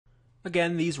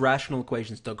Again, these rational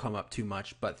equations don't come up too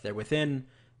much, but they're within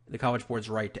the College Board's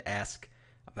right to ask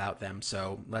about them,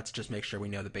 so let's just make sure we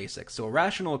know the basics. So a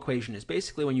rational equation is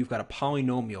basically when you've got a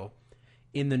polynomial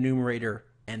in the numerator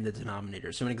and the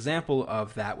denominator. So an example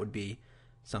of that would be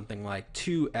something like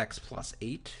 2x plus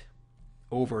 8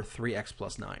 over 3x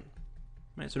plus 9.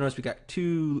 Right, so notice we got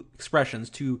two expressions,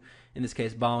 two, in this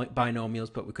case,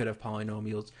 binomials, but we could have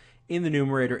polynomials in the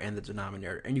numerator and the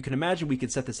denominator. And you can imagine we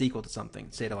could set this equal to something,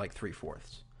 say to like 3/4.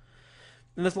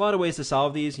 And there's a lot of ways to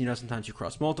solve these. Sometimes you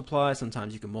cross multiply,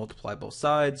 sometimes you can multiply both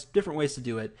sides, different ways to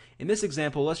do it. In this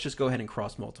example, let's just go ahead and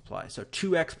cross multiply. So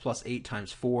 2x plus 8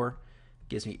 times 4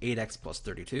 gives me 8x plus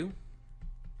 32.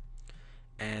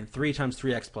 And 3 times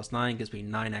 3x plus 9 gives me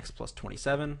 9x plus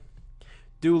 27.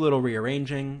 Do a little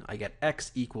rearranging, I get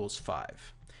x equals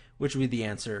 5, which would be the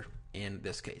answer in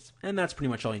this case. And that's pretty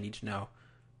much all you need to know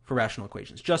for rational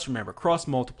equations. Just remember, cross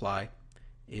multiply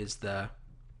is the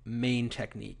main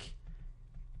technique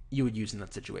you would use in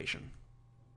that situation.